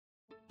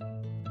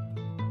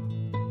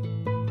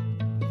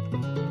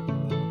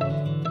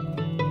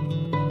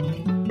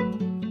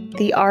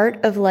The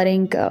art of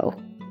letting go.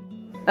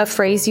 A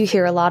phrase you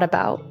hear a lot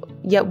about,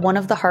 yet one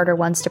of the harder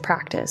ones to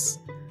practice.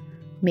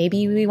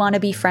 Maybe we want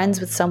to be friends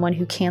with someone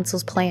who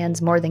cancels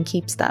plans more than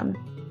keeps them,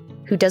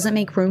 who doesn't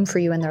make room for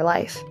you in their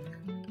life.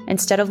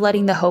 Instead of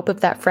letting the hope of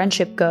that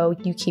friendship go,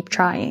 you keep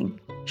trying,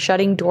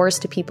 shutting doors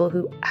to people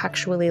who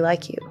actually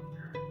like you.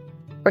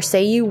 Or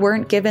say you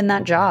weren't given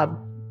that job.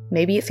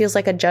 Maybe it feels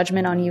like a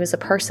judgment on you as a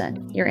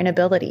person, your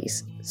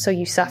inabilities, so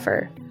you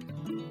suffer.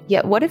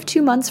 Yet what if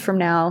 2 months from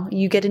now,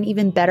 you get an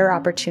even better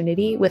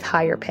opportunity with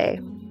higher pay?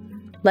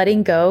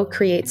 Letting go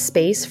creates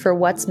space for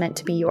what's meant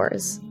to be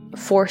yours.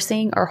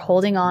 Forcing or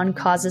holding on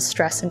causes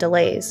stress and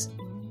delays.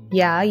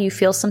 Yeah, you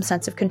feel some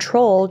sense of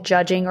control,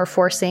 judging or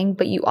forcing,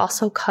 but you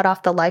also cut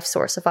off the life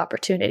source of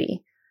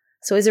opportunity.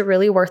 So is it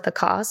really worth the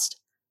cost?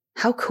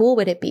 How cool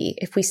would it be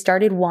if we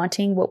started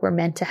wanting what we're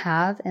meant to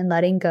have and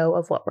letting go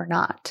of what we're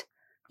not?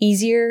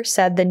 Easier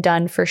said than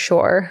done for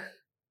sure.